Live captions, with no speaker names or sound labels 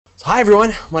Hi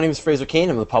everyone, my name is Fraser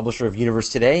Cain. I'm the publisher of Universe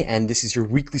Today, and this is your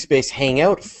weekly space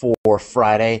hangout for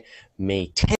Friday, May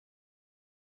 10th.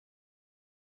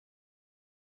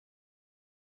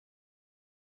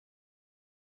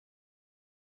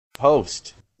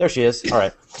 Host. There she is. All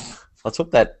right. Let's hope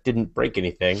that didn't break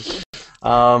anything.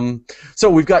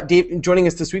 So we've got Dave joining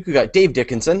us this week. We've got Dave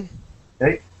Dickinson.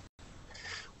 Hey.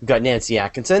 We've got Nancy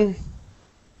Atkinson.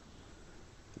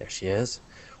 There she is.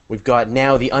 We've got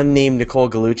now the unnamed Nicole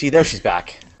Gugliucci. There she's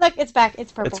back. Look, it's back.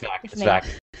 It's purple. It's back. It's back.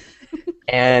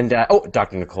 And,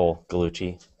 Dr. Nicole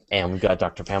Gugliucci. And we've got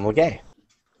Dr. Pamela Gay.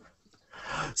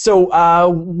 So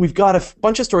we've got a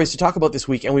bunch of stories to talk about this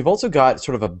week, and we've also got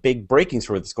sort of a big breaking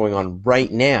story that's going on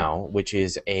right now, which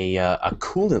is a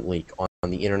coolant leak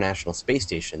on the International Space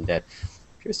Station that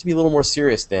appears to be a little more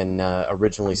serious than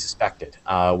originally suspected.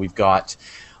 We've got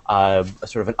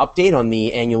sort of an update on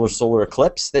the annular solar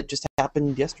eclipse that just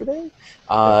happened yesterday,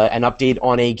 an update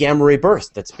on a gamma ray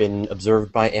burst that's been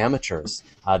observed by amateurs,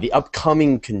 the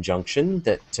upcoming conjunction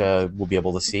that we'll be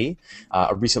able to see,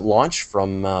 a recent launch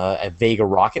from a Vega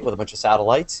rocket with a bunch of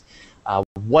satellites,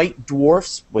 white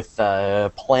dwarfs with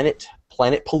planet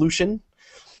pollution,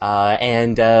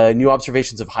 and new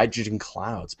observations of hydrogen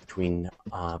clouds between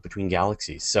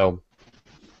galaxies. So.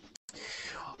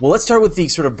 Well, let's start with the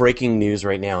sort of breaking news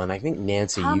right now, and I think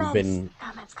Nancy, you've been.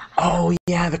 Comments. Oh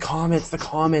yeah, the comments,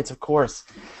 of course.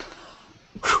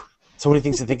 Whew. So many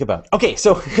things to think about. Okay,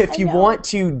 so if you want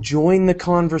to join the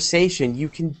conversation, you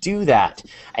can do that.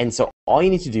 And so all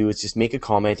you need to do is just make a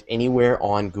comment anywhere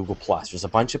on Google+. There's a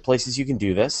bunch of places you can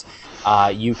do this.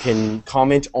 You can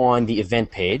comment on the event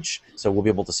page, so we'll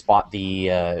be able to spot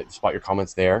your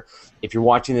comments there. If you're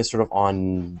watching this sort of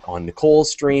on Nicole's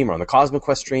stream or on the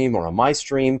CosmoQuest stream or on my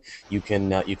stream, you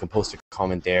can post a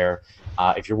comment there.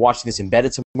 If you're watching this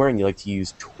embedded somewhere and you like to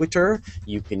use Twitter,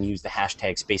 you can use the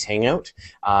hashtag #SpaceHangout.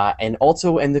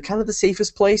 And the kind of the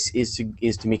safest place is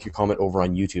to make your comment over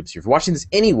on YouTube. So if you're watching this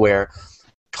anywhere,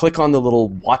 click on the little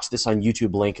watch this on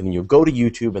YouTube link, and then you'll go to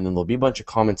YouTube, and then there'll be a bunch of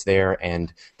comments there,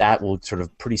 and that will sort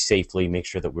of pretty safely make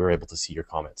sure that we're able to see your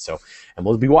comments. So, and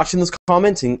we'll be watching those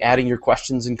comments and adding your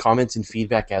questions and comments and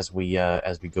feedback as we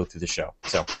go through the show.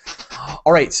 So,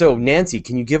 all right. So, Nancy,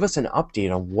 can you give us an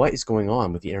update on what is going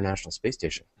on with the International Space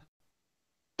Station?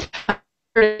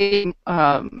 Yesterday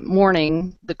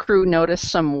morning, the crew noticed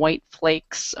some white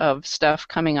flakes of stuff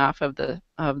coming off of the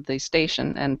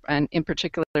station, and in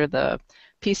particular the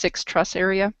P6 truss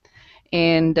area.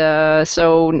 And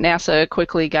so NASA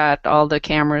quickly got all the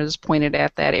cameras pointed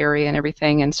at that area and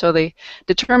everything, and so they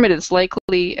determined it's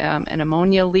likely an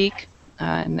ammonia leak,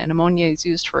 and ammonia is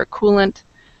used for a coolant.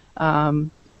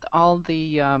 All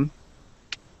the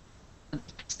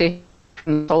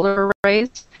solar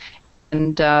arrays,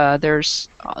 and there's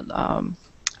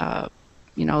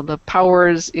the power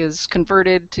is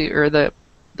converted to, or the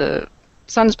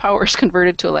sun's power is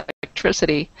converted to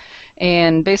electricity,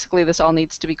 and basically this all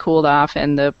needs to be cooled off,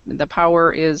 and the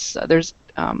power is there's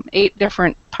 8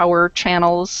 different power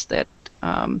channels that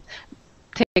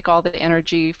take all the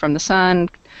energy from the sun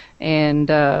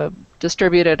and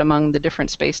distribute it among the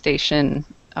different space station,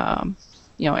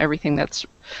 everything that's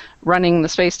running the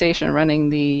space station, running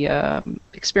the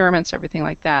experiments, everything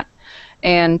like that.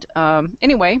 And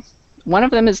anyway, one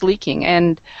of them is leaking,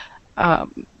 and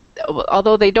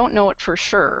although they don't know it for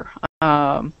sure,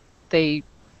 they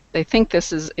think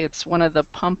it's one of the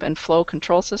pump and flow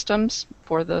control systems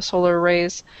for the solar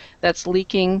arrays that's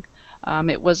leaking.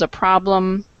 It was a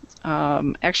problem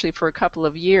actually for a couple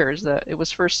of years. It was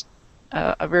first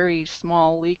a very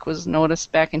small leak was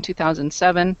noticed back in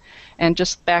 2007, and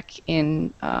just back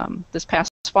in this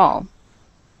past fall,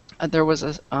 there was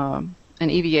an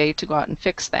EVA to go out and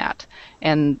fix that,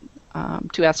 and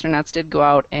 2 astronauts did go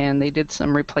out, and they did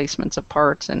some replacements of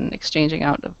parts and exchanging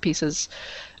out of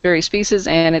various pieces,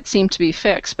 and it seemed to be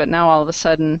fixed. But now all of a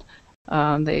sudden,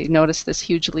 they noticed this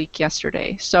huge leak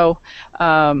yesterday. So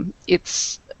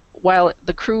while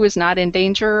the crew is not in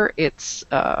danger, it's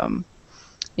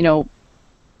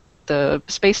the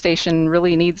space station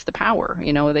really needs the power.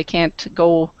 They can't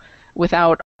go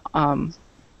without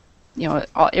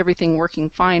everything working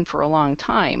fine for a long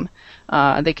time.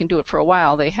 They can do it for a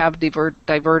while. They have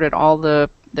diverted all the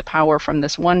power from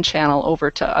this one channel over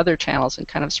to other channels and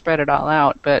kind of spread it all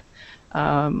out. But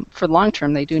for the long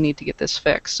term, they do need to get this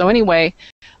fixed. So anyway,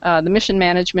 the mission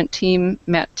management team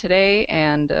met today,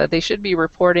 and they should be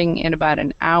reporting in about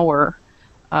an hour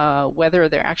whether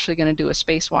they're actually going to do a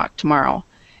spacewalk tomorrow.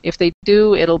 If they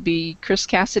do, it'll be Chris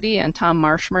Cassidy and Tom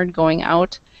Marshmerd going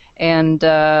out, and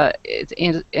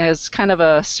as kind of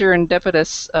a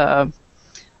serendipitous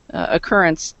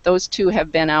occurrence, those two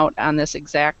have been out on this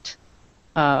exact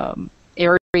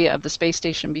area of the space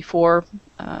station before,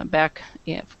 back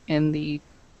in the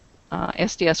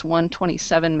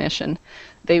SDS-127 mission.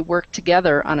 They worked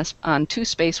together on 2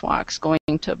 spacewalks going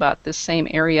to about this same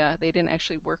area. They didn't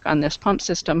actually work on this pump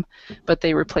system, but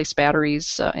they replaced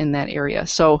batteries in that area.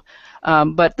 So,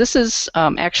 but this is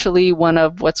actually one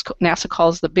of what NASA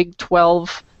calls the Big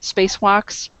 12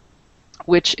 spacewalks,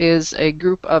 which is a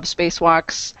group of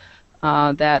spacewalks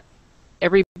that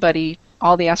everybody,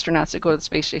 all the astronauts that go to the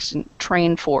space station,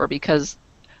 train for, because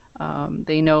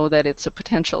they know that it's a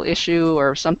potential issue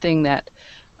or something that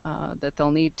that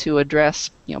they'll need to address,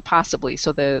 possibly.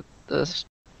 So the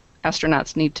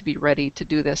astronauts need to be ready to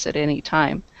do this at any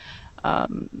time.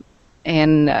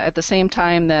 And at the same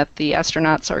time that the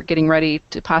astronauts are getting ready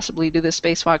to possibly do the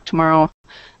spacewalk tomorrow,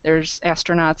 there's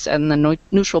astronauts in the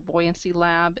neutral buoyancy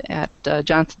lab at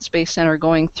Johnson Space Center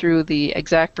going through the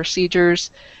exact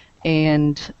procedures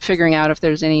and figuring out if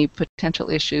there's any potential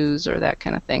issues or that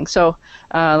kind of thing. So,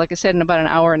 like I said, in about an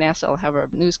hour, NASA will have a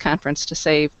news conference to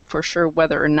say for sure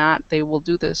whether or not they will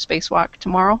do the spacewalk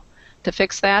tomorrow to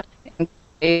fix that. And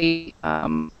they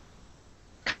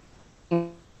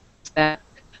that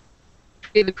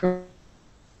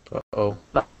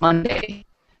Monday.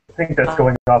 I think that's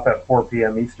going off at 4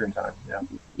 p.m. Eastern time. Yeah.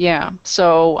 Yeah.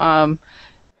 So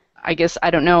I guess I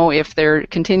don't know if there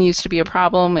continues to be a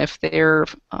problem, if their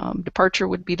departure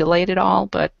would be delayed at all.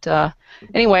 But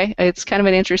anyway, it's kind of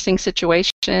an interesting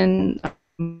situation.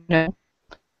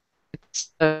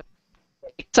 It's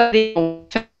exciting.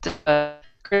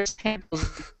 Chris Campbell's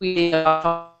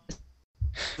tweeting.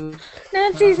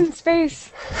 Nancy's in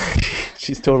space.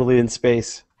 She's totally in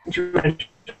space. We're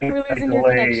losing your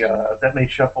connection. That may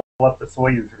shuffle up the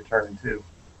Soyuz return too.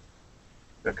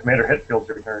 The Commander Hetfield's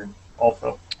return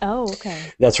also. Oh,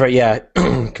 okay. That's right. Yeah,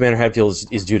 Commander Hatfield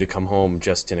is due to come home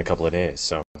just in a couple of days.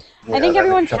 So I think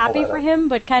everyone's happy for him,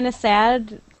 but kind of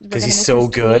sad because he's so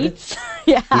good.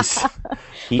 Yeah.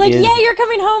 He like, is... yeah, you're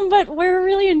coming home, but we're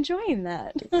really enjoying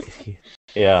that.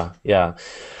 Yeah, yeah.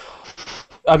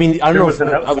 I mean, I don't know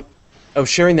if I was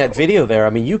sharing that video there. I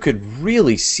mean, you could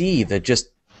really see the just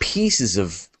pieces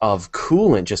of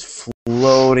coolant just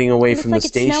floating away from the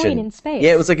station. It's snowing in space.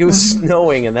 Yeah, it was like it was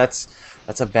snowing, and that's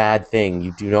a bad thing.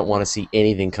 You do not want to see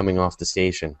anything coming off the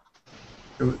station.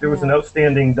 There was an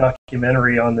outstanding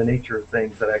documentary on the nature of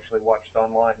things that I actually watched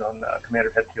online on Commander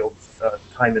Hetfield's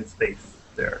time in space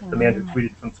there. The man who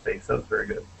tweeted from space. That was very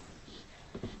good.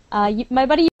 My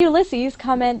buddy Ulysses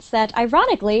comments that,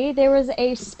 ironically, there was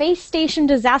a space station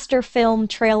disaster film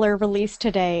trailer released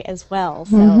today as well.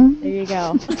 So there you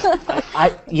go.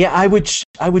 I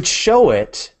would show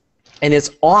it, and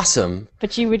it's awesome.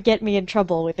 But you would get me in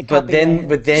trouble with the copyright.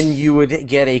 But then you would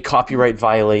get a copyright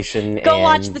violation. Go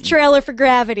watch the trailer for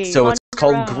Gravity. So it's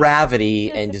called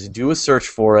Gravity, and just do a search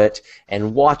for it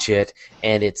and watch it,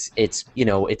 and it's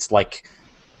like,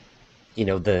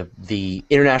 the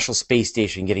International Space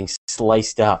Station getting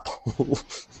sliced up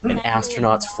and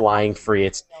astronauts flying free.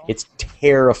 It's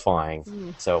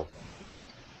terrifying. So,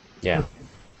 yeah.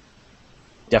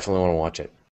 Definitely want to watch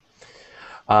it.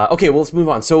 Okay, well, let's move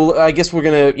on. So I guess we're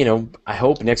going to, I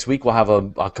hope next week we'll have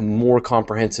a more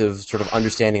comprehensive sort of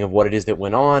understanding of what it is that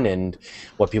went on and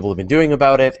what people have been doing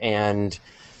about it. And,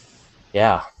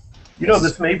 yeah.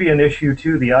 This may be an issue,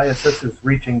 too. The ISS is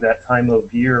reaching that time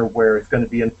of year where it's going to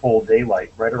be in full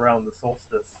daylight. Right around the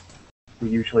solstice, we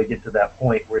usually get to that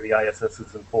point where the ISS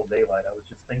is in full daylight. I was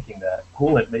just thinking that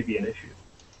coolant may be an issue.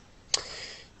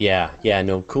 Yeah,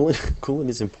 no, coolant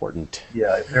is important.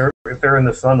 Yeah, if they're in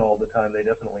the sun all the time, they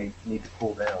definitely need to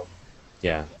cool down.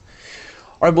 Yeah.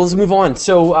 All right, well, let's move on.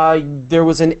 So there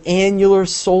was an annular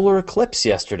solar eclipse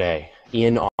yesterday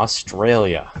in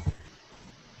Australia.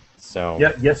 So.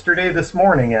 Yeah, this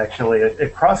morning, actually.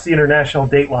 It crossed the international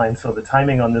date line, so the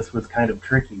timing on this was kind of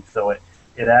tricky. So it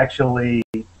actually,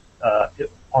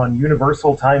 on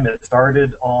universal time, it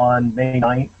started on May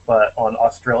 9th, but on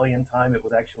Australian time, it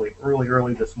was actually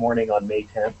early this morning on May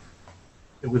 10th.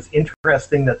 It was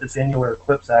interesting that this annular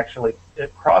eclipse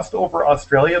it crossed over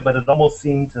Australia, but it almost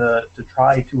seemed to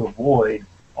try to avoid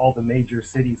all the major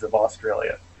cities of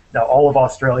Australia. Now, all of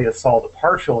Australia saw the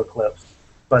partial eclipse,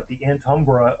 but the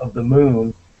antumbra of the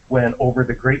moon went over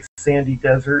the Great Sandy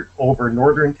Desert, over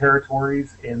Northern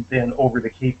Territories, and then over the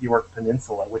Cape York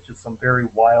Peninsula, which is some very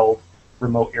wild,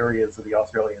 remote areas of the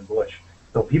Australian bush.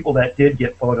 So people that did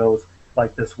get photos,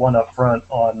 like this one up front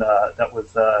on that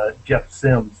was Jeff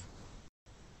Sims,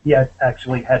 he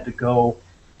actually had to go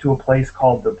to a place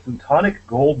called the Plutonic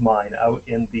Gold Mine out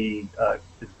in the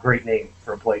it's a great name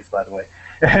for a place, by the way,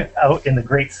 out in the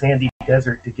Great Sandy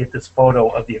Desert to get this photo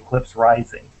of the eclipse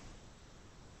rising.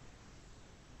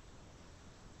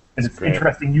 And it's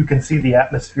interesting, you can see the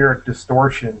atmospheric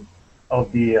distortion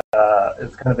of the,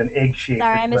 it's kind of an egg shape.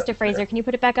 Sorry, Mr. Fraser, can you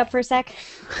put it back up for a sec?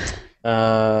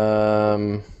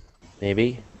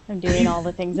 Maybe. I'm doing all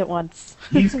the things at once.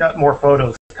 He's got more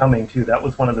photos coming, too. That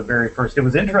was one of the very first. It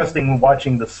was interesting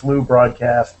watching the SLU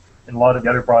broadcast and a lot of the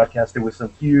other broadcasts. There was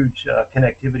some huge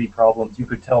connectivity problems. You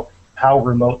could tell how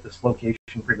remote this location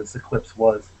for this eclipse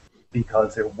was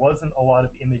because there wasn't a lot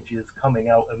of images coming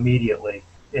out immediately.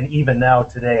 And even now,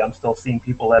 today, I'm still seeing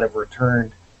people that have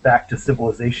returned back to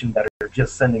civilization that are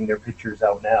just sending their pictures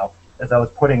out now. As I was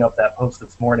putting up that post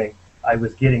this morning, I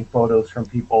was getting photos from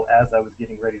people as I was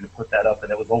getting ready to put that up,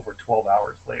 and it was over 12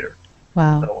 hours later.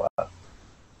 Wow. So,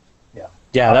 yeah.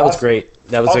 Yeah, that was great.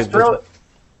 That was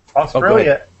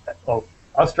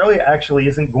Australia actually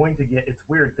isn't going to get. It's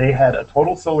weird. They had a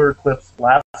total solar eclipse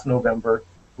last November,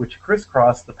 which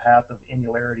crisscrossed the path of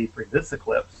annularity for this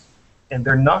eclipse, and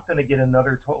they're not going to get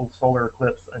another total solar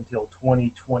eclipse until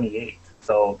 2028.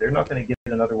 So they're not going to get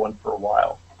another one for a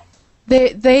while.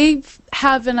 They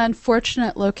have an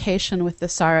unfortunate location with the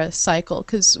Saros cycle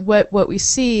because what we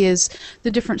see is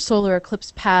the different solar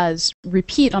eclipse paths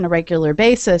repeat on a regular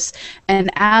basis, and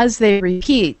as they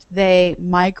repeat, they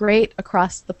migrate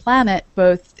across the planet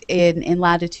both in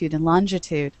latitude and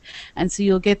longitude, and so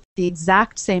you'll get the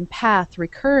exact same path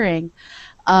recurring.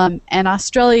 And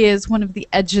Australia is one of the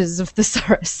edges of the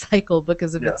Saros cycle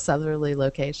because of its southerly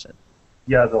location.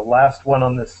 Yeah, the last one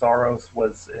on this Saros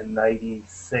was in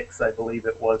 96, I believe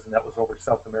it was, and that was over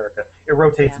South America. It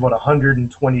rotates about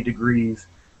 120 degrees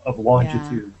of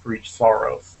longitude for each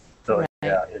Saros. So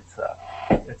yeah,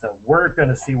 we're going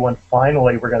to see one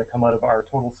finally. We're going to come out of our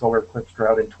total solar eclipse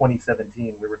drought in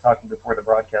 2017. We were talking before the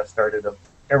broadcast started of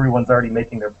everyone's already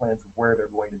making their plans of where they're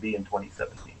going to be in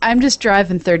 2017. I'm just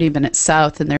driving 30 minutes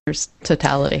south, and there's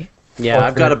totality. Yeah,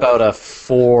 I've got about a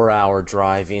 4-hour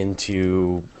drive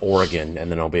into Oregon,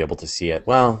 and then I'll be able to see it.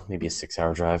 Well, maybe a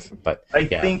 6-hour drive, but I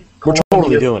think we're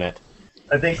totally doing it.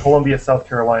 I think Columbia, South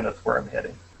Carolina is where I'm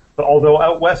heading. But although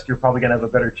out west, you're probably going to have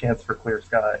a better chance for clear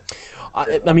skies.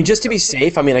 I mean, just to be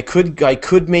safe, I mean, I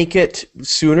could make it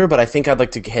sooner, but I think I'd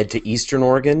like to head to Eastern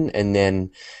Oregon, and then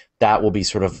that will be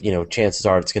sort of, chances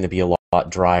are it's going to be a lot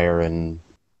drier and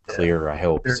clearer, I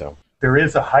hope. There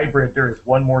is a hybrid. There is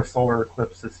one more solar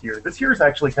eclipse this year. This year is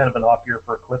actually kind of an off year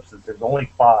for eclipses. There's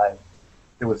only 5.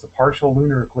 There was a partial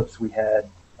lunar eclipse we had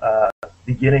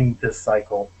beginning this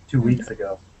cycle 2 weeks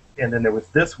ago. And then there was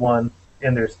this one,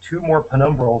 and there's 2 more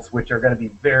penumbrals, which are going to be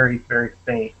very, very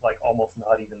faint, like almost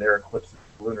not even their eclipses,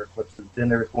 lunar eclipses. Then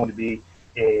there's going to be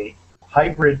a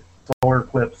hybrid solar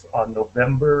eclipse on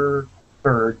November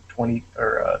 3rd,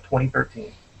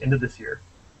 2013, into this year.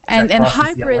 And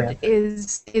hybrid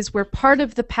is where part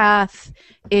of the path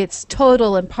it's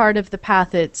total and part of the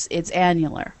path it's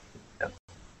annular. Yeah.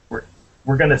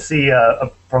 We're going to see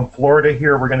from Florida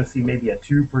here. We're going to see maybe a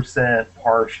 2%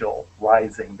 partial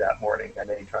rising that morning. I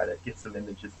may try to get some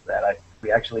images of that.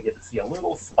 We actually get to see a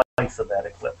little slice of that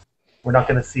eclipse. We're not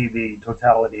going to see the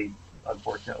totality,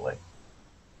 unfortunately.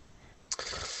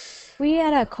 We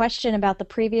had a question about the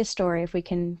previous story. If we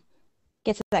can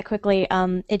get to that quickly.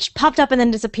 It popped up and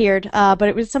then disappeared, but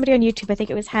it was somebody on YouTube, I think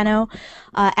it was Hanno,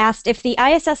 asked if the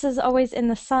ISS is always in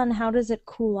the sun, how does it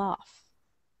cool off?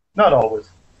 Not always.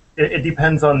 It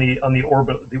depends on the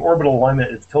orbit. The orbital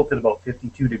alignment is tilted about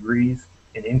 52 degrees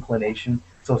in inclination.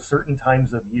 So certain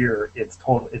times of year, it's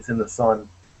in the sun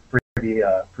for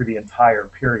the entire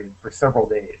period for several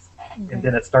days, and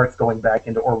then it starts going back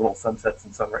into orbital sunsets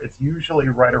and sunrise. It's usually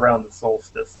right around the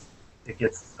solstice. It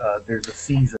gets there's a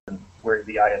season where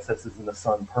the ISS is in the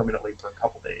sun permanently for a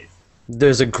couple days.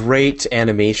 There's a great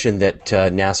animation that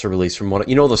NASA released from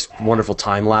those wonderful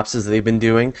time lapses that they've been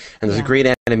doing, and there's a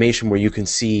great animation where you can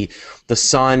see the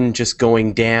sun just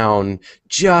going down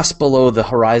just below the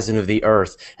horizon of the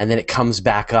Earth, and then it comes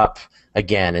back up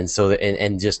again, and so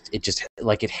it just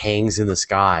like it hangs in the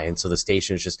sky, and so the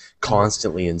station is just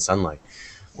constantly in sunlight.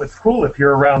 What's cool, if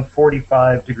you're around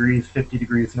 45 degrees, 50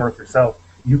 degrees north or south,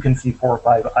 you can see 4 or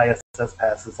 5 ISS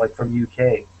passes, like from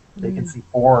UK. They can see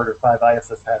 4 or 5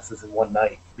 ISS passes in one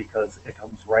night because it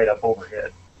comes right up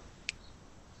overhead.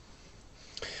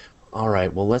 All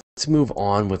right, well, let's move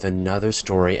on with another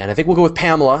story, and I think we'll go with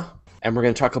Pamela, and we're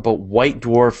going to talk about white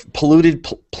dwarf,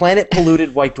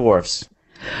 planet-polluted white dwarfs.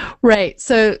 Right,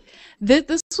 so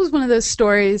this was one of those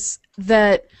stories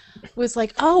that was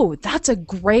like, oh, that's a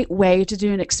great way to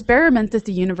do an experiment that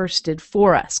the universe did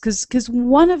for us. Because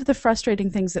one of the frustrating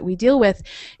things that we deal with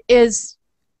is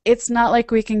it's not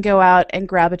like we can go out and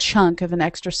grab a chunk of an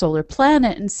extrasolar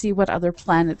planet and see what other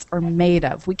planets are made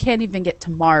of. We can't even get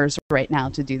to Mars right now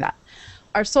to do that.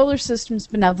 our solar system's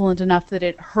benevolent enough that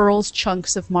it hurls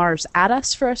chunks of Mars at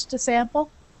us for us to sample,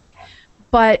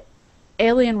 but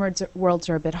alien worlds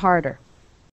are a bit harder.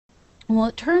 Well,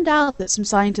 it turned out that some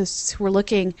scientists who were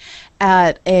looking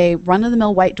at a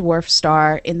run-of-the-mill white dwarf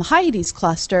star in the Hyades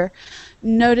cluster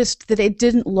noticed that it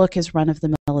didn't look as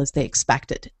run-of-the-mill as they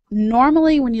expected.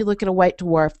 Normally, when you look at a white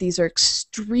dwarf, these are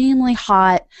extremely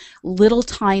hot, little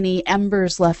tiny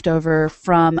embers left over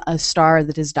from a star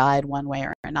that has died one way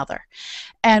or another.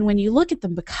 And when you look at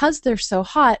them, because they're so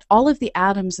hot, all of the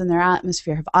atoms in their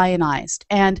atmosphere have ionized,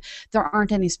 and there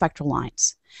aren't any spectral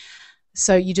lines.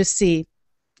 So you just see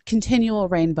continual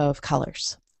rainbow of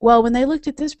colors. Well, when they looked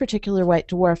at this particular white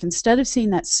dwarf, instead of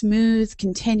seeing that smooth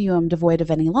continuum devoid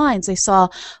of any lines, they saw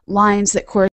lines that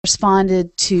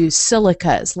corresponded to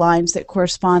silicas, lines that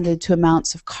corresponded to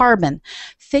amounts of carbon,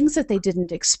 things that they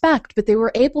didn't expect, but they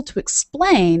were able to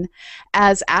explain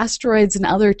as asteroids and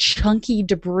other chunky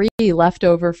debris left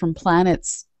over from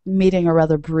planets meeting a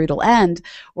rather brutal end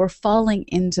were falling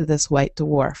into this white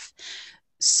dwarf.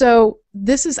 So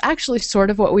this is actually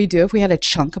sort of what we do if we had a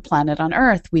chunk of planet on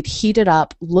Earth. We'd heat it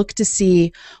up, look to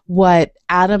see what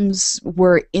atoms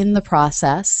were in the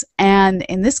process, and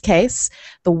in this case,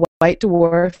 the white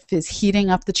dwarf is heating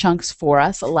up the chunks for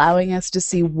us, allowing us to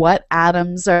see what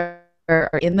atoms are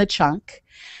in the chunk,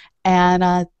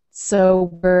 and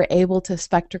so we're able to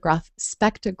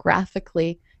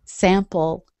spectrographically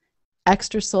sample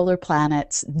extrasolar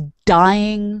planets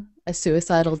dying a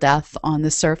suicidal death on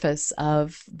the surface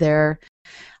of their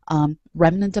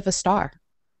remnant of a star.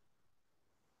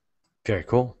 Very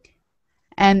cool.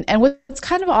 And what's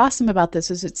kind of awesome about this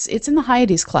is it's in the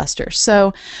Hyades cluster.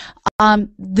 So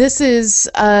this is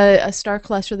a star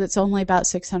cluster that's only about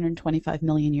 625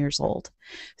 million years old.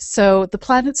 So the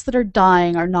planets that are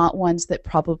dying are not ones that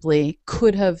probably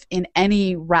could have in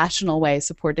any rational way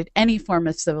supported any form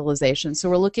of civilization. So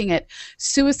we're looking at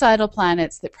suicidal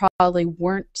planets that probably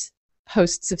weren't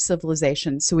hosts of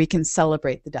civilization, so we can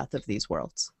celebrate the death of these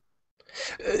worlds.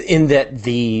 In that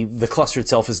the cluster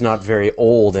itself is not very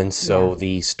old, and so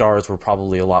the stars were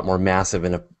probably a lot more massive,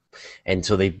 and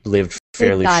so they lived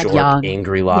fairly short, young.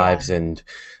 angry lives, and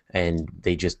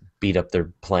they just beat up their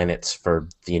planets for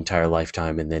the entire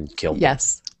lifetime and then killed them.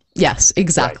 Yes,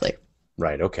 exactly.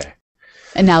 Right, okay.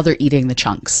 And now they're eating the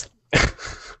chunks.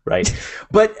 Right.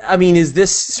 But, I mean, is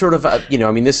this sort of a,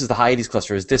 this is the Hyades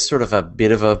cluster. Is this sort of a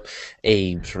bit of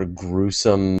a sort of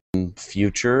gruesome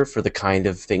future for the kind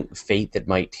of fate that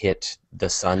might hit the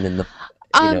sun and the,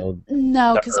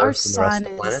 no, because our sun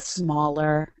is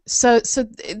smaller. So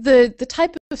the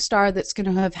type of star that's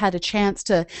going to have had a chance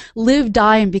to live,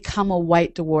 die, and become a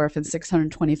white dwarf in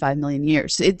 625 million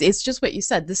years, it's just what you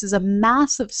said. This is a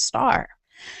massive star.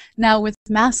 Now, with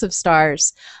massive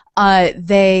stars,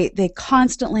 they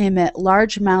constantly emit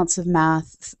large amounts of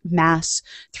mass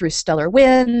through stellar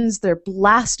winds. They're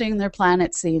blasting their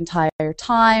planets the entire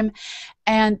time,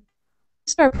 and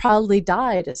the star probably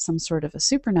died as some sort of a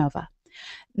supernova.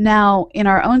 Now, in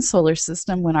our own solar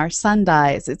system, when our sun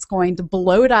dies, it's going to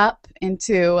bloat up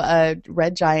into a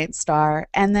red giant star,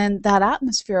 and then that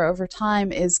atmosphere over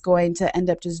time is going to end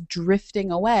up just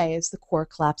drifting away as the core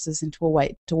collapses into a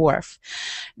white dwarf.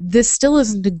 This still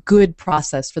isn't a good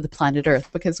process for the planet Earth,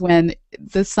 because when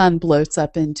the sun bloats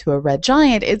up into a red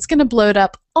giant, it's going to bloat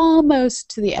up almost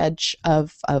to the edge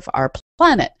of our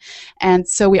planet. And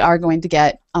so we are going to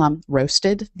get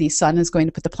roasted. The sun is going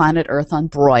to put the planet Earth on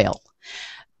broil.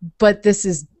 But this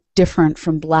is different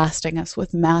from blasting us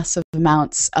with massive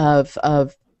amounts of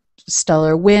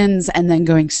stellar winds and then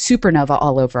going supernova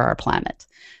all over our planet.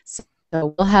 So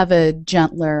we'll have a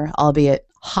gentler, albeit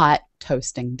hot,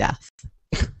 toasting death.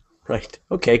 Right.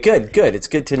 Okay, good. It's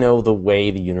good to know the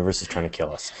way the universe is trying to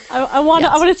kill us. I want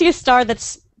to see a star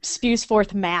that spews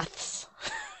forth maths.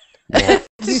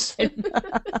 Maths.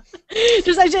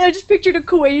 I just pictured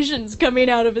equations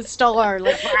coming out of a star,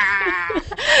 like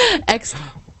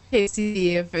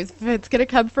XKC, if it's gonna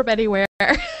come from anywhere.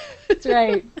 That's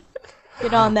right.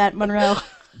 Get on that, Monroe.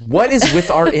 What is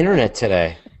with our internet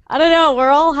today? I don't know.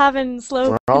 We're all having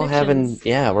slow. We're all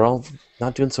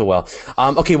not doing so well.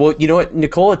 Okay, well, you know what,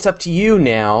 Nicole, it's up to you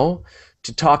now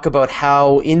to talk about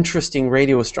how interesting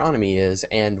radio astronomy is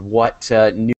and what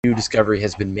new discovery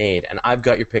has been made. And I've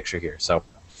got your picture here, so.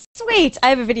 Sweet! I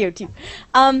have a video too.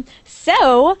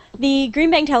 So, the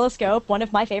Green Bank Telescope, one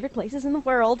of my favorite places in the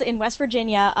world in West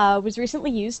Virginia, was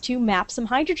recently used to map some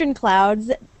hydrogen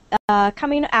clouds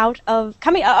coming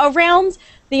around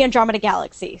the Andromeda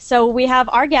Galaxy. So we have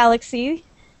our galaxy,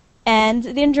 and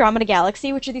the Andromeda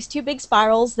Galaxy, which are these two big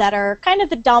spirals that are kind of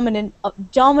the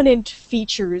dominant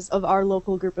features of our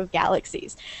local group of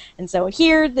galaxies. And so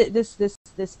here, this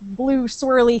blue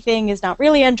swirly thing is not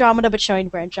really Andromeda, but showing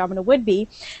where Andromeda would be.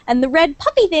 And the red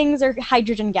puppy things are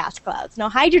hydrogen gas clouds. Now,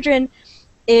 hydrogen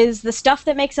is the stuff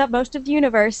that makes up most of the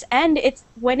universe, and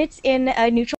when it's in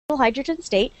a neutral hydrogen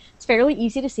state, it's fairly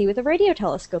easy to see with a radio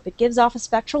telescope. It gives off a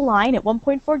spectral line at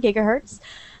 1.4 gigahertz,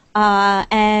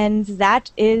 and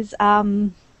that is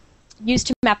used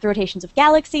to map the rotations of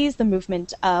galaxies, the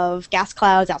movement of gas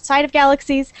clouds outside of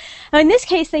galaxies. Now, in this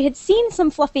case, they had seen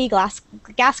some fluffy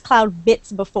gas cloud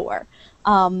bits before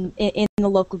in the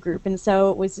local group, and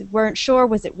so weren't sure,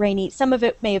 was it raining? Some of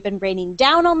it may have been raining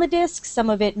down on the disk, some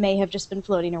of it may have just been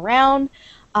floating around.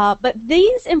 But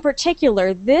these in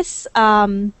particular, this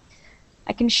I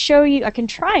can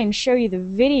try and show you the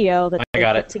video that they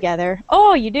put together.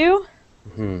 Oh, you do?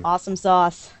 Mm-hmm. Awesome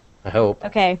sauce. I hope.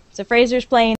 Okay, so Fraser's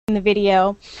playing the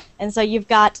video, and so you've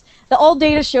got the old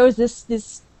data shows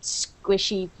this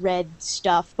squishy red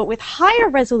stuff, but with higher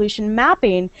resolution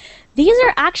mapping, these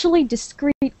are actually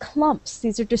discrete clumps.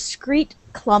 These are discrete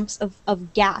clumps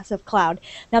of gas, of cloud.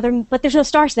 Now, but there's no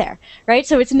stars there, right?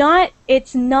 So it's not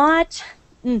dense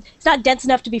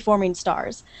enough to be forming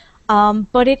stars,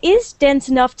 but it is dense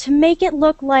enough to make it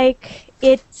look like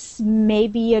it's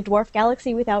maybe a dwarf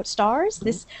galaxy without stars.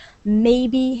 This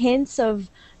maybe hints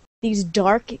of these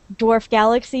dark dwarf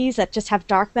galaxies that just have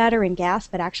dark matter and gas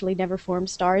but actually never form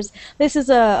stars. This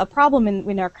is a problem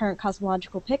in our current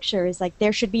cosmological picture, is like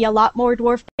there should be a lot more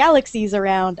dwarf galaxies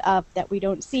around that we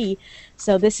don't see.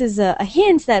 So this is a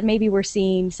hint that maybe we're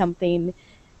seeing something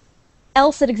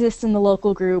else that exists in the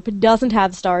local group, doesn't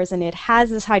have stars in it,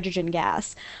 has this hydrogen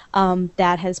gas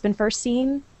that has been first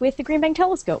seen with the Green Bank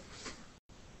telescope.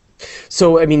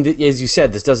 So, I mean, as you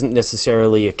said, this doesn't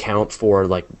necessarily account for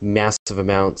like massive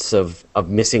amounts of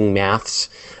missing maths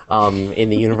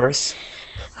in the universe.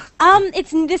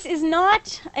 This is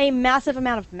not a massive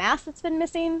amount of mass that's been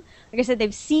missing. Like I said,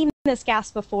 they've seen this gas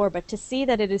before, but to see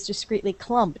that it is discretely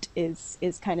clumped is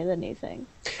kind of the new thing.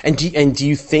 And do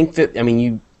you think that, I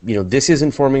mean, you know, this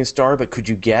isn't forming a star, but could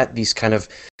you get these kind of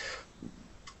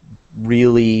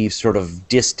really sort of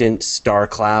distant star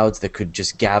clouds that could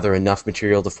just gather enough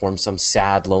material to form some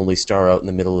sad, lonely star out in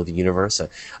the middle of the universe,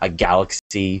 a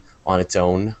galaxy on its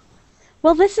own?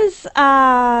 Well, this is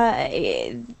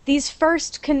these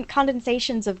first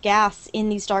condensations of gas in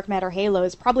these dark matter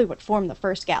halos probably what formed the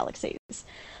first galaxies.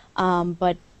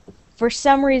 But for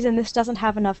some reason, this doesn't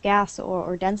have enough gas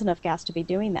or dense enough gas to be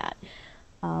doing that.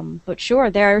 But sure,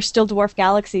 there are still dwarf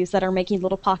galaxies that are making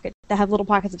little pockets, that have little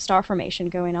pockets of star formation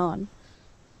going on.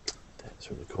 That's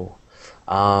really cool.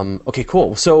 Okay,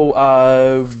 cool. So,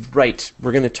 right,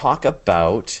 we're going to talk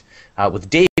about, with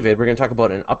David, we're going to talk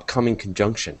about an upcoming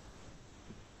conjunction.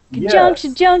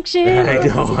 Conjunction, junction! I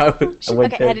know.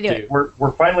 Okay, I had to do it.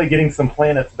 We're finally getting some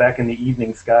planets back in the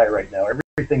evening sky right now.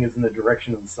 Everything is in the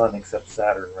direction of the sun except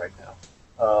Saturn right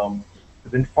now.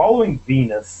 We've been following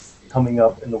Venus coming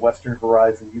up in the western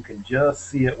horizon. You can just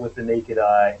see it with the naked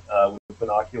eye. With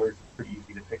binoculars, it's pretty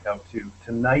easy to pick out too.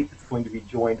 Tonight, it's going to be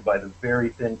joined by the very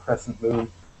thin crescent moon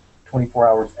 24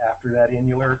 hours after that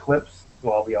annular eclipse,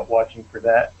 so I'll be out watching for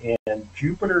that. And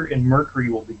Jupiter and Mercury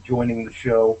will be joining the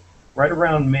show right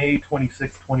around May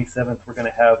 26th, 27th. We're going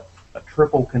to have a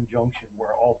triple conjunction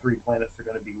where all three planets are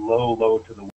going to be low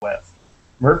to the west.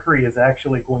 Mercury is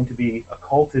actually going to be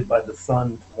occulted by the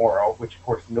sun tomorrow, which of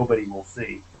course nobody will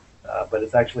see. But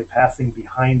it's actually passing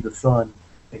behind the sun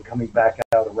and coming back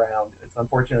out around. It's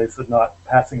unfortunately it's not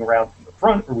passing around from the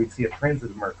front where we see a transit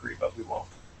of Mercury, but we won't.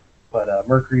 But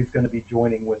Mercury is going to be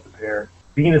joining with the pair.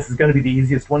 Venus is going to be the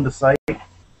easiest one to sight.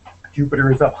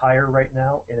 Jupiter is up higher right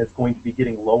now, and it's going to be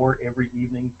getting lower every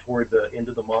evening toward the end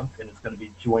of the month, and it's going to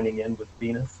be joining in with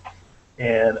Venus.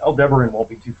 And Aldebaran won't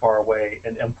be too far away,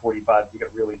 and M45, you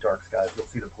get really dark skies, you'll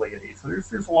see the Pleiades. So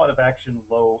there's a lot of action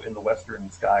low in the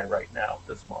western sky right now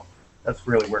this month. That's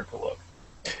really where to look.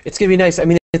 It's going to be nice. I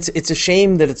mean, it's a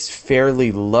shame that it's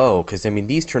fairly low, because, I mean,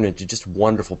 these turn into just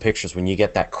wonderful pictures when you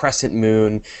get that crescent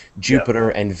moon, Jupiter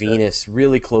and Venus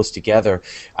really close together.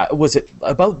 Was it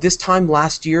about this time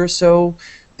last year or so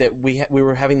that we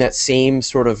were having that same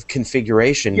sort of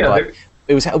configuration? Yeah, but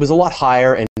it was a lot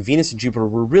higher, and Venus and Jupiter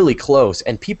were really close,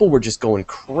 and people were just going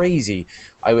crazy.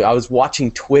 I was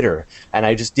watching Twitter, and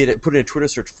I just put in a Twitter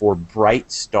search for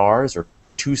bright stars or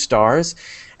two stars,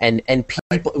 and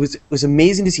people, it was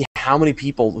amazing to see how many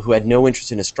people who had no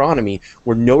interest in astronomy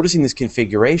were noticing this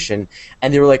configuration,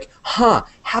 and they were like, huh,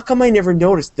 how come I never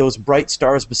noticed those bright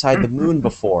stars beside the moon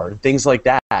before, and things like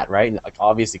that, right? And like,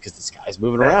 obviously because the sky's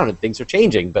moving around and things are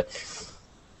changing, but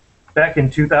back in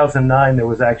 2009, there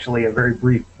was actually a very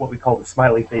brief, what we call the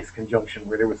smiley face conjunction,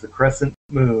 where there was a crescent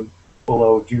moon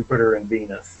below Jupiter and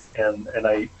Venus. And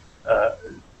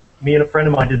me and a friend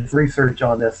of mine did research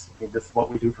on this. I mean, this is what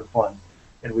we do for fun.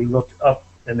 And we looked up,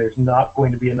 and there's not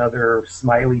going to be another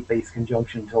smiley face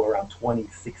conjunction until around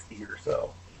 2060 or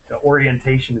so. The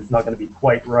orientation is not going to be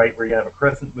quite right, where you have a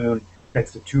crescent moon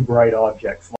next to two bright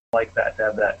objects like that, to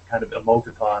have that kind of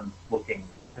emoticon-looking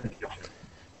conjunction.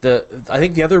 I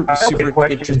think the other super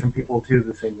question from people too,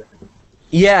 the same thing.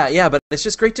 Yeah, but it's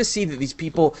just great to see that these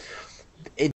people,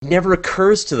 it never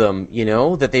occurs to them,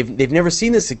 that they've never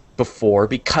seen this before,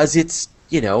 because it's,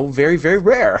 very, very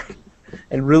rare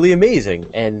and really amazing.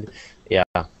 And yeah,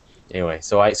 anyway,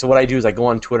 so what I do is I go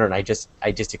on Twitter and I just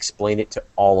explain it to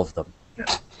all of them.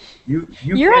 Yeah.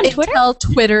 You're on Twitter? Until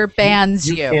Twitter bans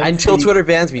you. Until Twitter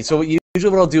bans me. So usually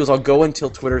what I'll do is I'll go until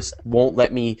Twitter won't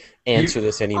let me answer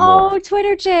this anymore. Oh,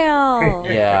 Twitter jail.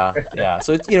 Yeah.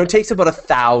 So it takes about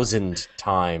 1,000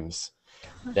 times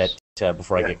that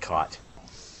before I get caught.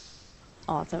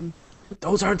 Awesome.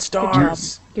 Those aren't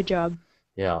stars. Good job.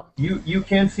 Yeah. You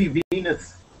can see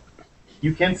Venus.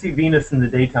 You can see Venus in the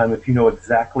daytime if you know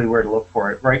exactly where to look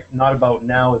for it. Right? Not about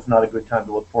now is not a good time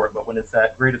to look for it, but when it's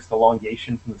at greatest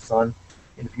elongation from the sun,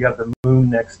 and if you have the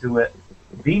moon next to it,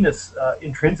 Venus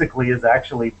intrinsically is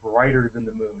actually brighter than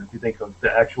the moon. If you think of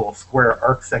the actual square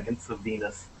arc seconds of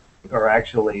Venus, are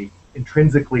actually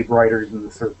intrinsically brighter than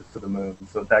the surface of the moon.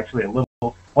 So it's actually a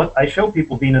little. I show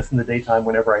people Venus in the daytime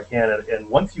whenever I can, and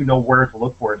once you know where to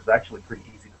look for it, it's actually pretty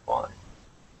easy to find.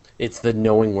 It's the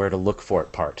knowing where to look for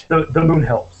it part. The moon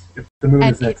helps. If the moon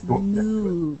And is next it door.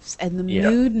 moves, and the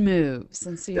moon moves,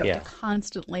 and so you have to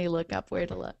constantly look up where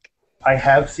to look. I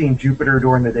have seen Jupiter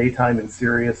during the daytime in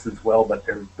Sirius as well, but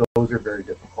those are very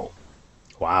difficult.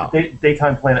 Wow.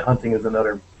 Daytime planet hunting is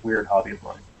another weird hobby of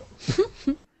mine.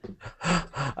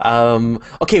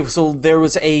 Okay, so there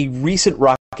was a recent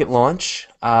rocket launch,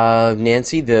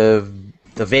 Nancy, the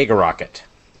Vega rocket.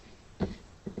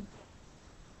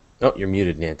 Oh, you're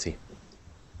muted, Nancy.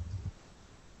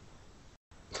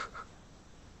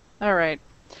 All right.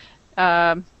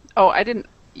 I didn't.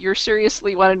 You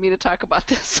seriously wanted me to talk about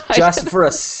this? Just for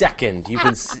a second, you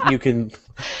can.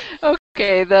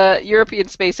 Okay, the European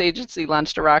Space Agency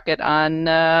launched a rocket on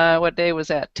what day was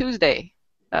that? Tuesday,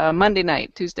 Monday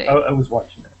night, Tuesday. I was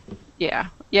watching that.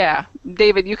 Yeah.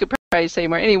 David, you could probably say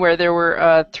more. Anywhere, there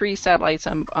were 3 satellites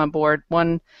on board.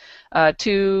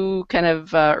 Two kind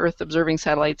of Earth-observing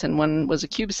satellites, and one was a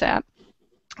CubeSat.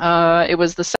 It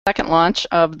was the second launch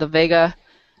of the Vega,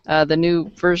 the new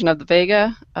version of the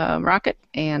Vega rocket,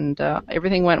 and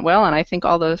everything went well, and I think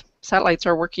all the satellites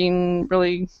are working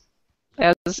really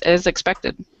as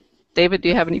expected. David, do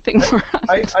you have anything more?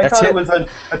 I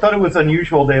thought it was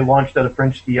unusual they launched out of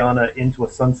French Guiana into a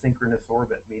sun-synchronous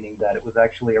orbit, meaning that it was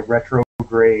actually a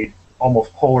retrograde,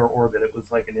 almost polar orbit. It was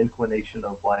like an inclination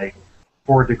of like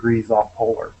 4 degrees off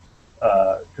polar.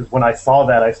 Because when I saw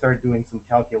that, I started doing some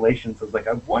calculations. I was like,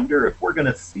 I wonder if we're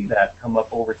going to see that come up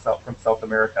from South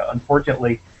America.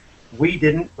 Unfortunately, we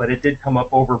didn't, but it did come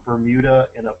up over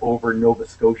Bermuda and up over Nova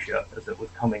Scotia as it was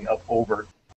coming up over.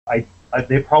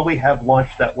 They probably have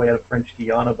launched that way out of French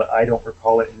Guiana, but I don't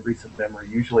recall it in recent memory.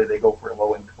 Usually they go for a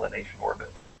low inclination orbit.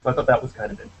 So I thought that was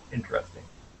kind of interesting.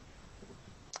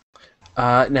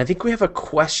 And I think we have a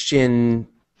question.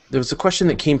 There was a question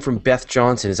that came from Beth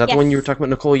Johnson. Is that the one you were talking about,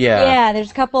 Nicole? Yeah. Yeah,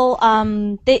 there's a couple.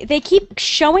 They keep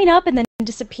showing up and then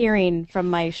disappearing from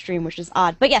my stream, which is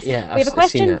odd. But yes, we have a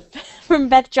question from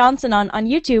Beth Johnson on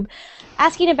YouTube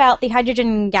asking about the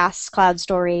hydrogen gas cloud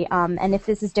story and if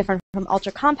this is different from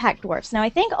ultra-compact dwarfs. Now, I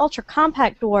think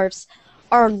ultra-compact dwarfs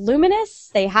are luminous.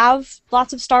 They have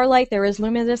lots of starlight. They're as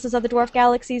luminous as other dwarf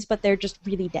galaxies, but they're just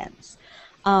really dense.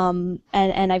 And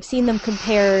I've seen them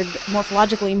compared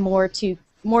morphologically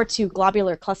more to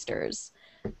globular clusters.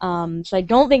 So I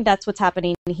don't think that's what's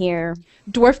happening here.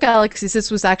 Dwarf galaxies,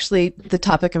 this was actually the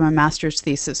topic of my master's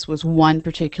thesis, was one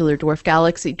particular dwarf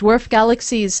galaxy. Dwarf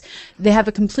galaxies, they have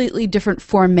a completely different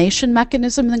formation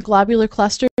mechanism than globular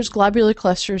clusters. Globular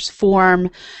clusters form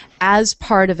as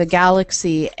part of a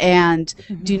galaxy and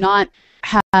do not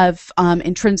have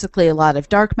intrinsically a lot of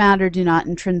dark matter, do not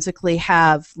intrinsically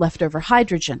have leftover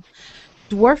hydrogen.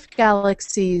 Dwarf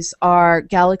galaxies are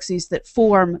galaxies that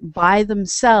form by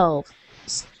themselves,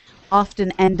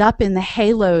 often end up in the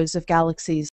halos of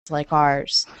galaxies like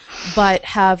ours, but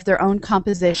have their own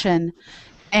composition.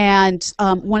 And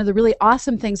one of the really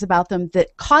awesome things about them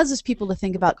that causes people to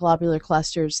think about globular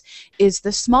clusters is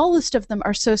the smallest of them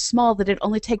are so small that it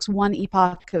only takes one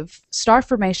epoch of star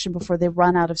formation before they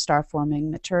run out of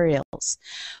star-forming materials.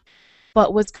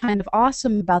 But what's kind of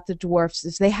awesome about the dwarfs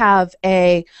is they have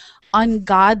a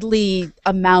ungodly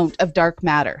amount of dark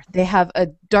matter. They have a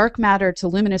dark matter to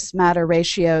luminous matter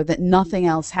ratio that nothing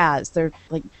else has. They're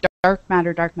like dark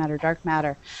matter, dark matter, dark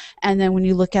matter. And then when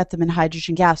you look at them in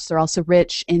hydrogen gas, they're also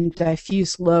rich in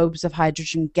diffuse lobes of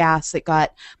hydrogen gas that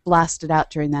got blasted out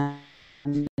during that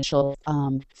initial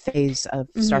phase of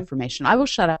star formation. I will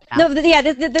shut up now. No, yeah,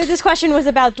 this question was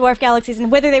about dwarf galaxies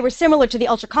and whether they were similar to the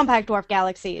ultra-compact dwarf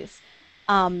galaxies,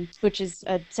 which is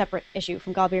a separate issue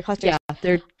from globular clusters. Yeah,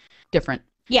 they're different.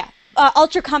 Yeah.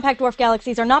 Ultra-compact dwarf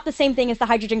galaxies are not the same thing as the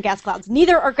hydrogen gas clouds.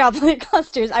 Neither are globular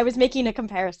clusters. I was making a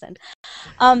comparison.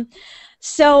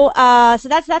 So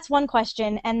that's one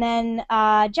question. And then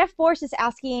Jeff Borst is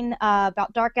asking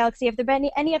about dark galaxy. Have there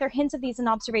been any other hints of these in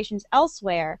observations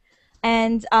elsewhere?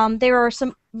 And there are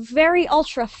some very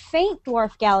ultra-faint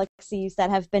dwarf galaxies that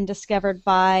have been discovered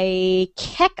by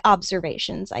Keck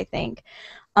observations, I think,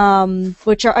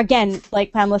 which are, again,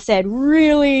 like Pamela said,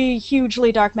 really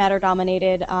hugely dark matter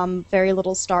dominated, very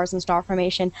little stars and star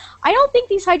formation. I don't think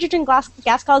these hydrogen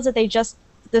gas clouds that they just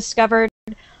discovered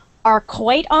are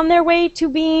quite on their way to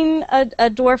being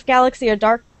a dwarf galaxy, a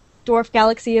dark dwarf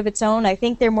galaxy of its own. I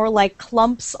think they're more like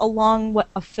clumps along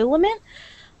a filament.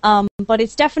 But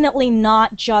it's definitely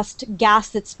not just gas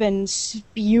that's been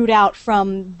spewed out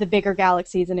from the bigger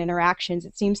galaxies and interactions.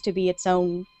 It seems to be its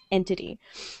own entity.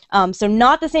 So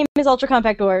not the same as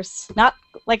ultra-compact dwarfs, not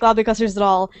like globular clusters at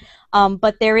all,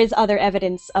 but there is other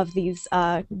evidence of these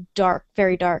dark,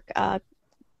 very dark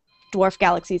dwarf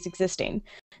galaxies existing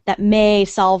that may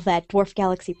solve that dwarf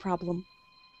galaxy problem.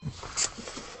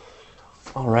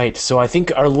 All right, so I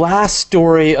think our last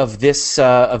story of this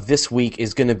week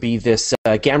is going to be this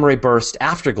gamma ray burst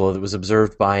afterglow that was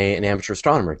observed by an amateur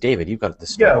astronomer. David, you've got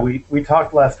this story. Yeah, we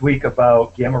talked last week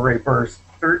about gamma ray burst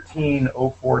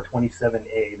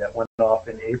 130427A that went off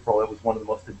in April. It was one of the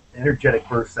most energetic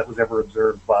bursts that was ever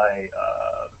observed by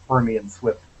the Fermi and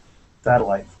Swift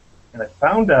satellites. And I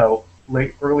found out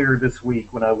earlier this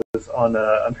week when I was on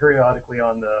I'm periodically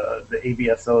on the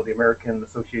AVSO, the American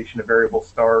Association of Variable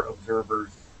Star Observers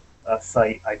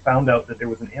site. I found out that there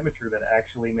was an amateur that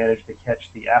actually managed to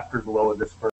catch the afterglow of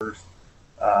this burst.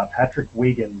 Patrick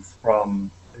Wiggins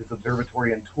from his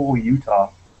observatory in Toole,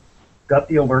 Utah, got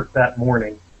the alert that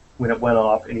morning when it went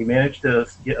off, and he managed to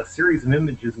get a series of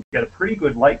images and get a pretty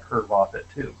good light curve off it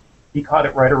too. He caught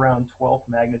it right around 12th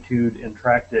magnitude and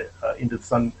tracked it into the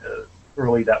sun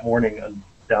early that morning and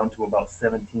down to about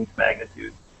 17th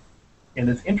magnitude. And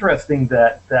it's interesting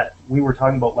that we were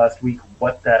talking about last week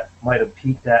what that might have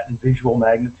peaked at in visual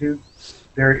magnitude.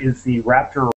 There is the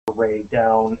Raptor array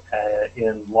down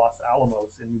in Los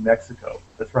Alamos in New Mexico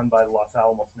that's run by the Los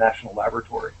Alamos National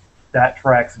Laboratory. That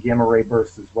tracks gamma ray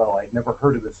bursts as well. I'd never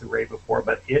heard of this array before,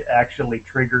 but it actually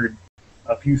triggered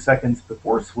a few seconds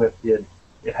before Swift did.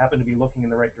 It happened to be looking in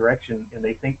the right direction, and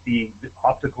they think the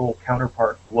optical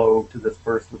counterpart glow to this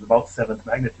burst was about 7th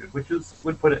magnitude, which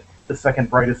would put it the second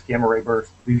brightest gamma ray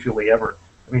burst visually ever.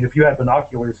 I mean, if you had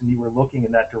binoculars and you were looking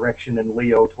in that direction in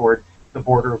Leo toward the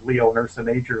border of Leo and Ursa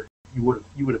Major, you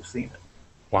would have seen it.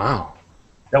 Wow.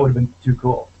 That would have been too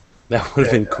cool. That would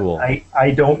have been cool.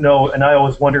 I don't know, and I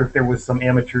always wonder if there was some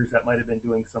amateurs that might have been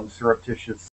doing some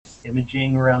surreptitious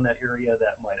imaging around that area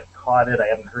that might have caught it. I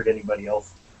haven't heard anybody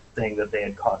else saying that they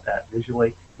had caught that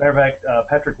visually. Matter of fact,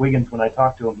 Patrick Wiggins, when I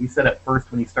talked to him, he said at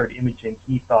first when he started imaging,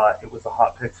 he thought it was a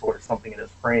hot pixel or something in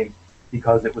his frame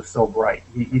because it was so bright.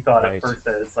 He thought at first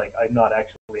that it's like, I'm not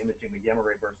actually imaging the gamma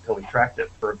ray burst till he tracked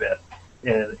it for a bit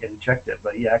and checked it,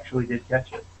 but he actually did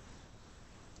catch it.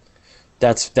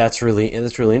 That's really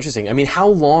interesting. I mean, how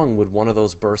long would one of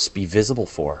those bursts be visible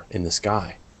for in the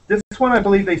sky? This one, I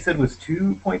believe they said, was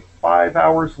 2.5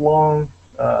 hours long.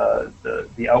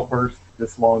 The outburst,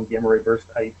 this long gamma ray burst.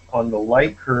 On the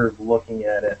light curve, looking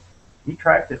at it, he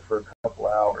tracked it for a couple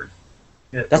hours.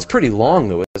 That's pretty long,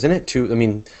 though, isn't it?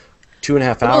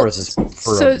 2.5 hours is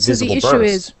for a visible burst. So the issue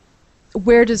is,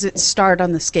 where does it start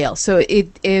on the scale? So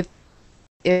if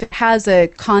it has a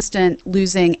constant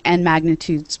losing n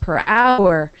magnitudes per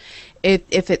hour,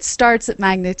 if it starts at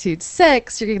magnitude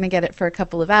 6, you're going to get it for a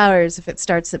couple of hours. If it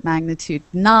starts at magnitude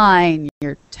 9,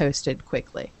 you're toasted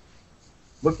quickly.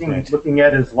 Looking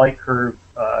at his light curve,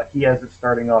 he has it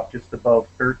starting off just above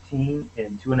 13,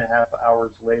 and 2.5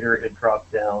 hours later it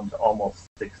dropped down to almost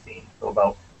 16. So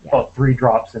about 3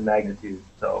 drops in magnitude.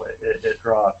 So it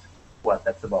dropped,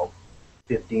 that's about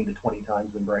 15 to 20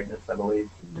 times in brightness, I believe.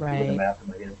 Right. Doing the math in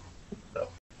my head. So,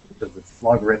 because it's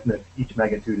logarithmic, each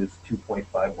magnitude is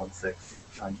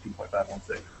 2.516 times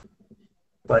 2.516.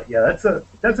 But yeah,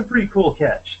 that's a pretty cool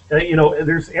catch. You know,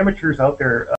 there's amateurs out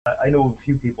there. I know a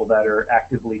few people that are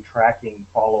actively tracking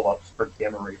follow-ups for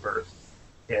gamma ray bursts,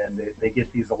 and they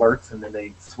get these alerts and then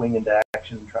they swing into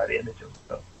action and try to image them.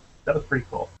 So that was pretty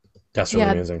cool. That's really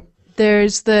amazing.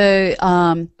 There's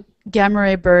the Gamma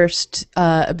Ray Burst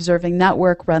Observing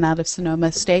Network run out of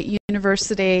Sonoma State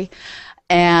University,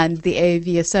 and the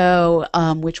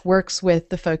AVSO, which works with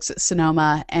the folks at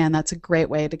Sonoma, and that's a great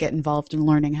way to get involved in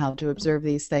learning how to observe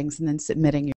these things and then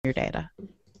submitting your data.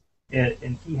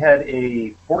 And he had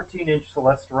a 14-inch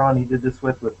Celestron he did this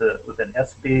with an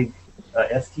SBIG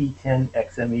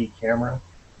ST10XME camera,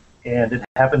 and it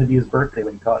happened to be his birthday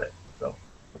when he caught it. So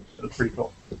it was pretty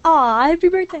cool. Aw, happy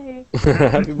birthday!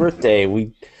 Happy birthday!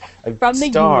 From the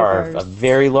universe. A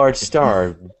very large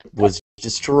star, was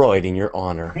destroyed in your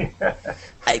honor.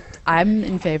 I'm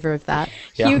in favor of that.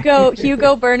 Yeah.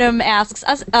 Hugo Burnham asks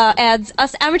adds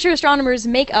us amateur astronomers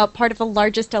make up part of the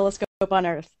largest telescope on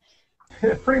Earth.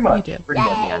 Pretty much. You do. Pretty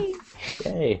much,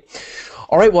 yeah. Yay!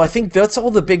 All right. Well, I think that's all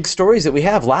the big stories that we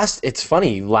have. It's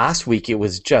funny. Last week it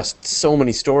was just so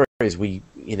many stories. We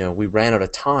ran out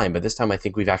of time, but this time I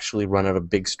think we've actually run out of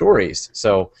big stories.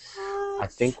 So I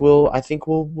think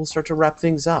we'll start to wrap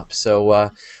things up.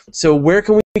 So where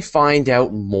can we find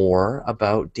out more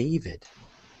about David?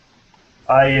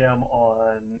 I am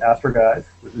on AstroGuys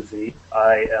with a Z.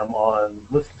 I am on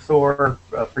Listosor,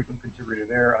 frequent contributor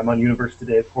there. I'm on Universe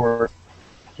Today, of course,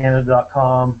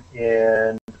 Canada.com,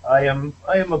 and I am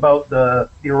about the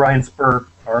Orion Spur,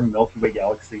 our Milky Way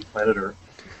galaxy, planet Earth.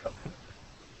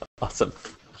 Awesome.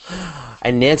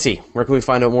 And Nancy, where can we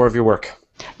find out more of your work?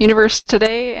 Universe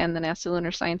Today and the NASA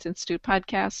Lunar Science Institute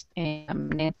podcast,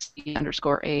 and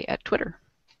Nancy_A at Twitter.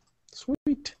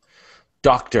 Sweet.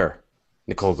 Dr.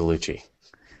 Nicole Gugliucci.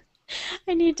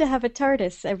 I need to have a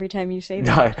TARDIS every time you say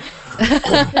that.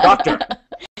 Doctor.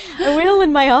 I will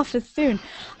in my office soon.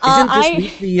 Isn't this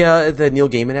week the Neil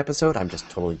Gaiman episode? I'm just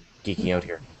totally geeking out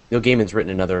here. Neil Gaiman's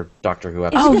written another Doctor Who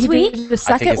episode. Oh, this week? The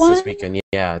second I think it's one? this weekend.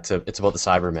 Yeah, it's about the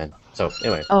Cybermen. So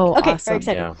anyway. Oh, okay, awesome. very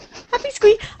excited. Yeah. Happy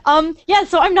squeak. Yeah,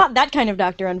 so I'm not that kind of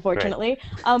doctor, unfortunately.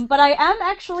 Right. But I am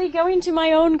actually going to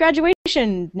my own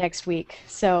graduation next week.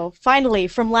 So finally,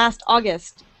 from last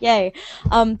August. Yay.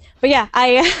 But yeah,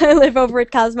 I live over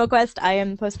at CosmoQuest. I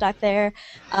am postdoc there.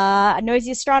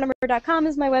 NoisyAstronomer.com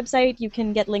is my website. You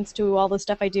can get links to all the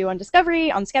stuff I do on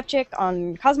Discovery, on Skeptic,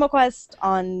 on CosmoQuest,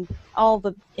 on all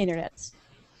the internets.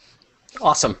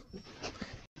 Awesome.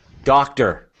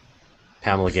 Dr.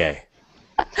 Pamela Gay.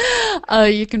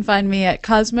 You can find me at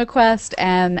CosmoQuest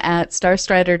and at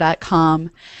starstrider.com.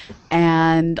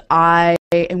 And I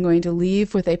am going to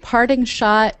leave with a parting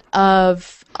shot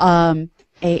of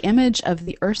a image of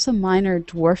the Ursa Minor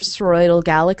dwarf spheroidal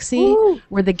galaxy. Ooh.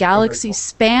 Where the galaxy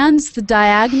spans the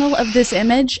diagonal of this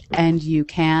image and you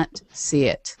can't see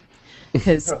it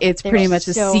because it's pretty much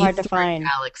a see-through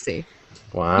galaxy.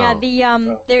 Wow.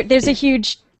 Yeah, there's a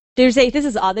huge this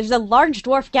is odd. There's a large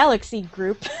dwarf galaxy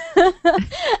group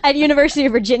at University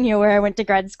of Virginia where I went to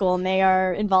grad school, and they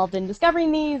are involved in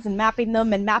discovering these and mapping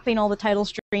them and mapping all the tidal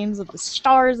streams of the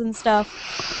stars and stuff.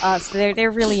 So they're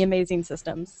really amazing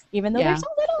systems, even though they're so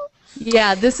little.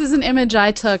 Yeah, this is an image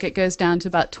I took. It goes down to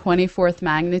about 24th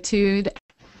magnitude,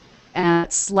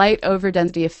 and slight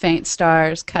overdensity of faint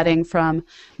stars cutting from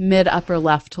mid-upper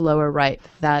left to lower right.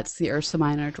 That's the Ursa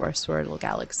Minor dwarf spheroidal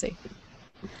galaxy.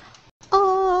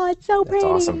 Oh, it's so pretty.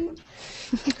 That's awesome.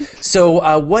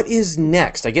 So what is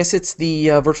next? I guess it's the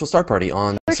virtual star party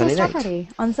on Sunday night. Virtual star party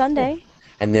on Sunday.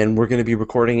 And then we're going to be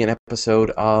recording an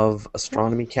episode of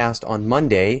Astronomy Cast on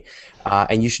Monday,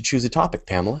 and you should choose a topic,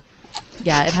 Pamela.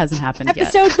 Yeah, it hasn't happened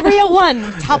yet. Episode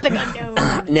 301, topic unknown.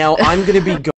 Now, I'm going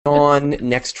to be gone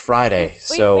next Friday.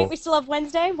 Wait, we still have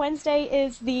Wednesday. Wednesday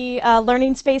is the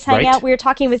Learning Space Hangout. Right. We are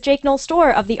talking with Jake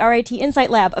Knoll-Storr of the RIT Insight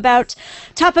Lab about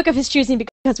topic of his choosing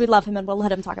because we love him and we'll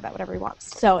let him talk about whatever he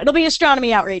wants. So it'll be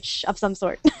astronomy outreach of some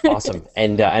sort. Awesome.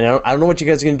 And I don't know what you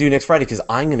guys are going to do next Friday because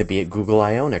I'm going to be at Google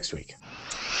I/O next week.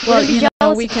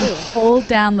 Well, we can hold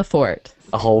down the fort.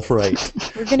 All right.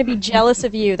 We're going to be jealous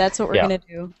of you. That's what we're going to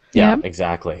do. Yeah,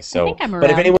 exactly. So, but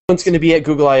if anyone's going to be at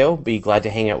Google I/O, be glad to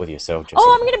hang out with you. So,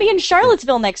 I'm going to be in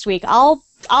Charlottesville next week. I'll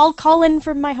call in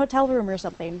from my hotel room or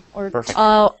something. Or perfect.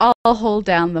 I'll hold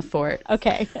down the fort.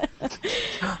 Okay.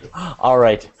 All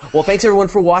right. Well, thanks everyone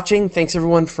for watching. Thanks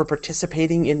everyone for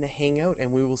participating in the Hangout,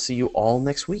 and we will see you all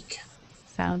next week.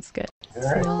 Sounds good. All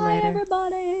right. Bye,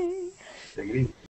 everybody. Take it easy.